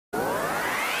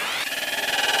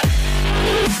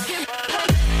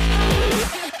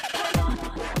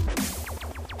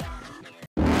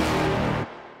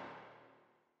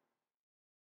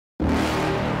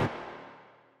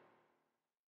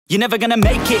You're never gonna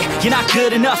make it, you're not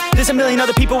good enough. There's a million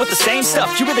other people with the same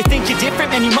stuff. You really think you're different?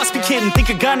 Man, you must be kidding. Think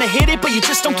you're gonna hit it, but you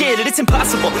just don't get it. It's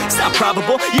impossible, it's not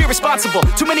probable, you're irresponsible.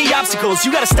 Too many obstacles,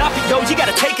 you gotta stop it, yo. You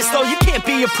gotta take it slow, you can't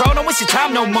be a pro. Don't waste your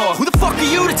time no more. Who the fuck are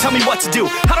you to tell me what to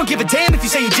do? I don't give a damn if you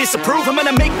say you disapprove. I'm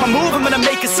gonna make my move, I'm gonna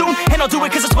make it soon. And I'll do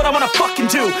it cause it's what I wanna fucking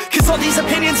do. Cause all these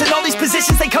opinions and all these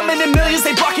positions, they come in millions,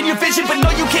 they blocking your vision. But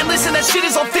no, you can't listen, that shit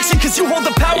is all fiction. Cause you hold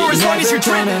the power as long as you're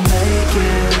dreaming.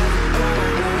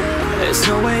 There's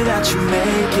no way that you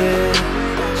make it.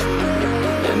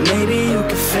 And maybe you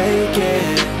can fake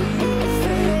it,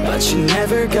 but you're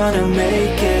never gonna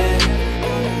make it.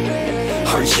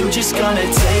 Are you just gonna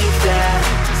take that?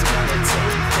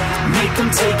 Make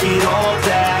them take it all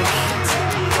back.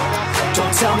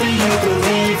 Don't tell me you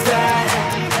believe that.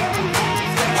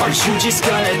 Are you just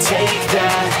gonna take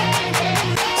that?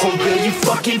 Or will you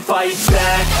fucking fight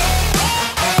back?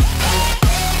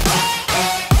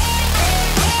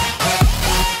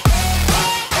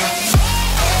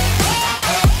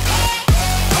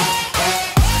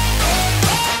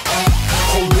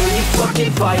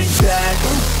 Fight back.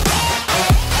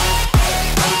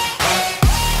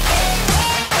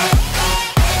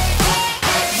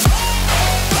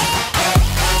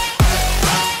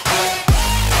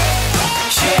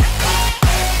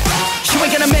 You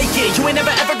ain't gonna make it, you ain't never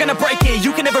ever gonna break it.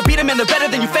 You can never beat them and they're better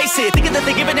than you face it. Thinking that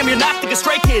they give a damn, you're not thinking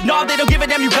straight, kid. No, they don't give a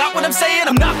damn, you got what I'm saying?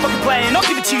 I'm not fucking playing, I'll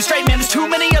give it to you straight, man. There's too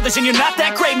many others and you're not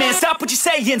that great, man. Stop what you're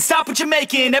saying, stop what you're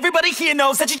making. Everybody here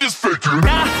knows that you just faking.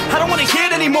 Nah, I don't wanna hear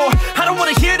it anymore, I don't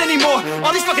wanna hear it anymore.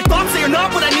 All these fucking thoughts, they are not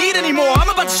what I need anymore. I'm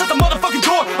about to shut the motherfucking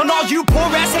door on all you poor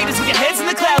ass haters with your heads in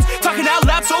the clouds, talking out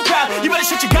loud so proud. You better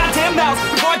shut your goddamn mouth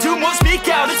before I do more speak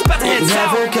out. It's about to head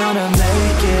south. You're never gonna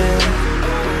make it.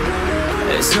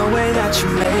 There's no way that you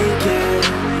make it.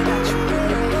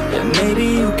 And maybe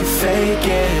you can fake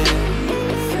it,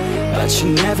 but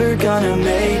you're never gonna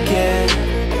make it.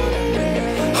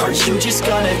 Are you just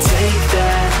gonna take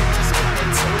that?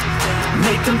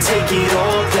 Make them take it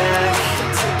all back.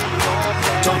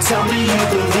 Don't tell me you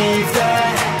believe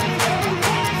that.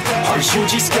 Are you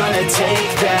just gonna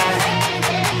take that?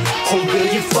 Or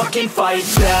will you fucking fight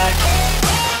back?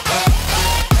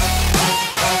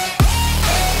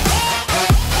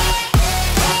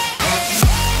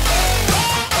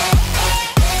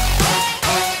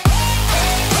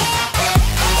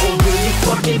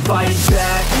 Fight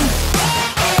back.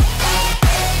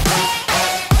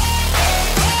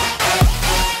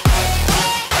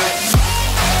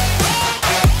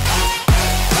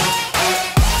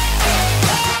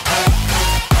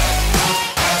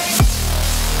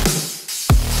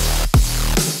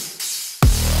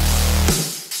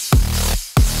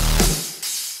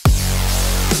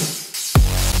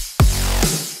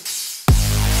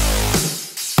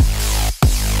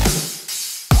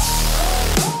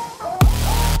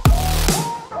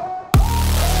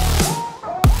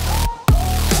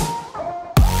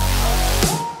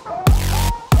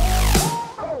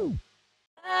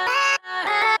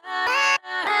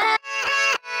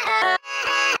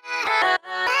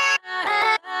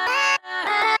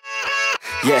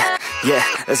 Yeah,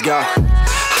 let's go.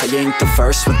 I ain't the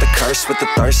first with the curse, with the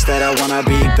thirst that I wanna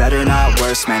be better, not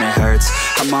worse, man it hurts.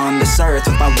 I'm on this earth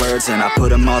with my words and I put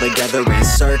them all together,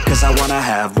 insert, cause I wanna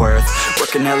have worth.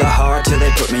 Working hella hard till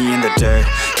they put me in the dirt.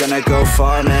 Gonna go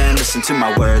far, man, listen to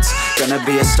my words. Gonna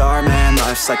be a star, man,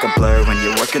 life's like a blur. When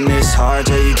you're working this hard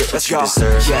till you get what you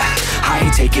deserve. Yeah, I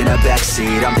ain't taking a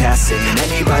backseat, I'm passing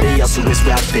anybody else who is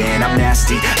rapping. I'm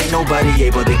nasty, ain't nobody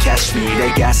able to catch me. They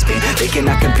gasping, they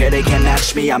cannot compare, they can't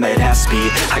match me. I'm at half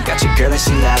speed, I got your girl and she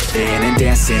laughing and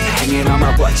dancing, hanging on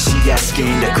my butt, she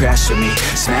asking to crash with me,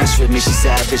 smash with me, she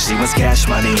savage, she wants cash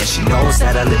money, and she knows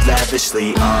that I live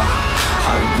lavishly.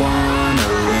 I wanna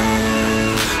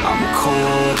live, I'm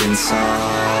cold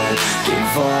inside,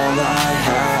 give all I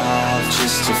have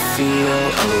just to feel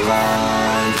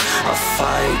alive. I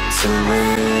fight to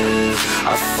live,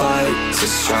 I fight to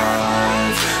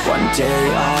strive, one day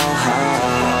I'll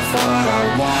have what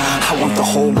I want. I want the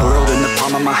whole world in the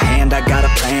palm of my hand, I got a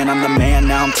plan, I'm the man,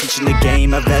 now I'm teaching the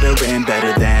game, a veteran,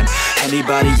 better than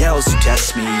anybody else who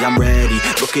tests me. I'm ready,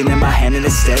 looking at my hand and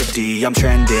it's steady. I'm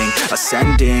trending,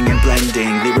 ascending and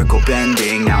blending, lyrical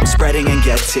bending. Now I'm spreading and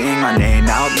getting my name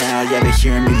out now. Yeah, they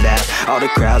hearing me laugh, all the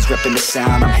crowds repping the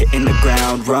sound. I'm hitting the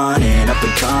ground, running, up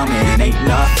and coming, ain't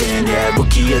nothing. Yeah,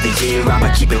 rookie of the year,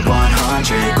 I'ma keep it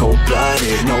 100.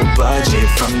 Cold-blooded, no budget,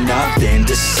 from nothing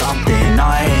to something.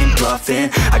 I ain't bluffing,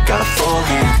 I got a full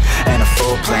hand and a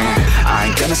full plan. I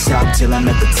ain't gonna stop till I'm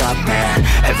at the top, man.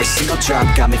 Every single drop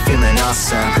got me feeling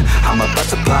awesome. I'm about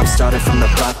to pop, started from the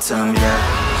bottom, yeah.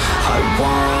 I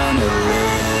wanna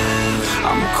live,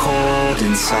 I'm cold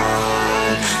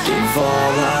inside. Give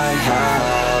all I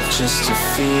have just to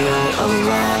feel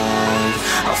alive.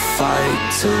 I fight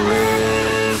to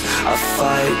live, I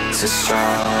fight to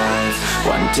strive.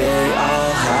 One day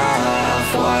I'll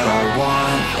have what I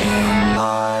want in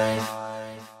life.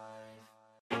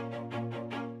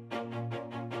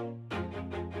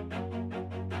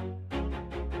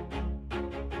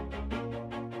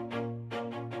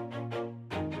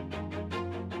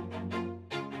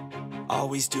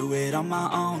 Always do it on my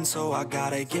own, so I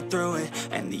gotta get through it.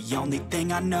 And the only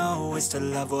thing I know is to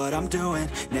love what I'm doing.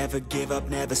 Never give up,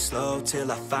 never slow,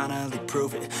 till I finally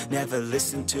prove it. Never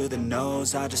listen to the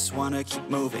no's, I just wanna keep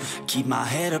moving. Keep my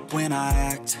head up when I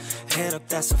act, head up,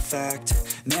 that's a fact.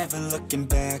 Never looking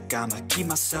back, I'ma keep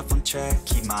myself on track.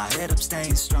 Keep my head up,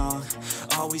 staying strong,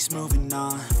 always moving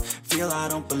on. Feel I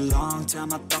don't belong, tell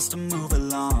my thoughts to move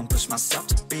along. Push myself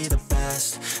to be the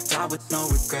best, die with no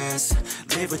regrets.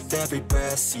 Live with every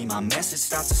breath, see my message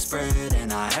start to spread.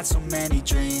 And I had so many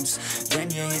dreams, then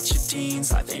you hit your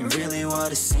teens. Life ain't really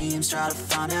what it seems, try to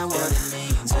find out what it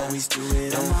means. Always do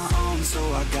it on my own, so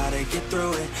I gotta get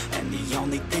through it. And the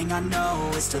only thing I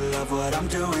know is to love what I'm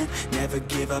doing. Never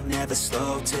give up, never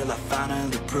slow, till I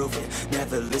finally prove it.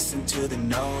 Never listen to the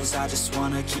no's, I just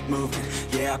wanna keep moving.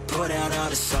 Yeah, I put out all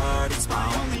this art, it's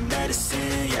my only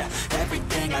medicine. Yeah,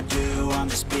 everything I do, I'm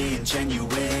just being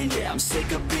genuine. Yeah, I'm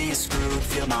sick of being screwed,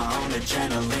 feel my own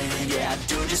adrenaline. Yeah, I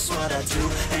do just what I do,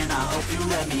 and I hope you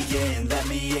let me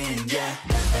in, yeah.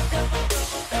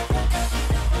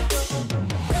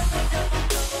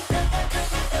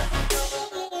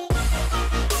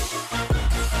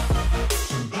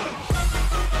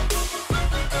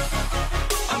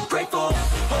 I'm grateful,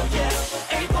 oh yeah,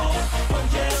 able, oh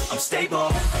yeah, I'm stable,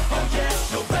 oh yeah,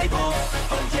 no label,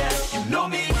 oh yeah, you know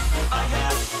me, I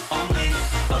have only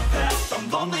a path, I'm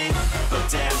lonely, but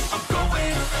damn, I'm going to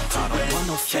win. I don't want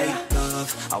no fake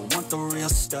love, I want the real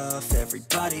stuff.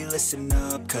 Everybody listen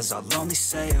up, cause I'll only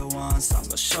say it once. I'm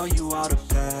gonna show you all the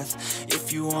path,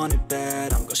 if you want it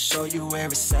bad. I'm gonna show you where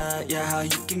it's at, yeah, how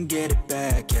you can get it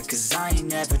back. Yeah, cause I ain't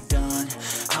never done,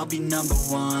 I'll be number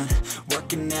one.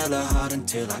 Working hella hard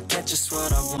until I get just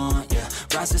what I want, yeah.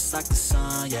 Rises like the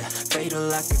sun, yeah, fatal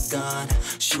like a gun.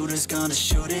 Shooter's gonna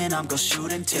shoot and I'm gonna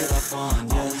shoot until I won,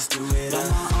 yeah. Always do it on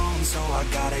my own, so I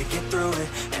gotta get through it.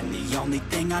 And the only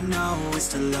thing I know is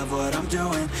to love what I'm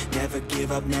doing. Never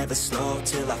give up, never slow,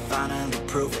 till I finally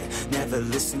prove it. Never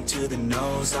listen to the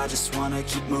no's, I just wanna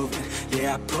keep moving.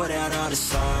 Yeah, I put out all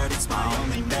this art, it's my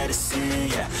only medicine.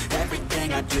 Yeah,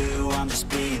 everything I do, I'm just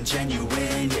being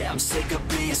genuine. Yeah, I'm sick of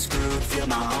being screwed, feel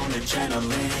my own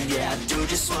adrenaline. Yeah, I do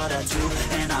just what I do,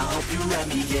 and I hope you let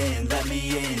me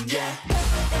in,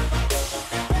 yeah.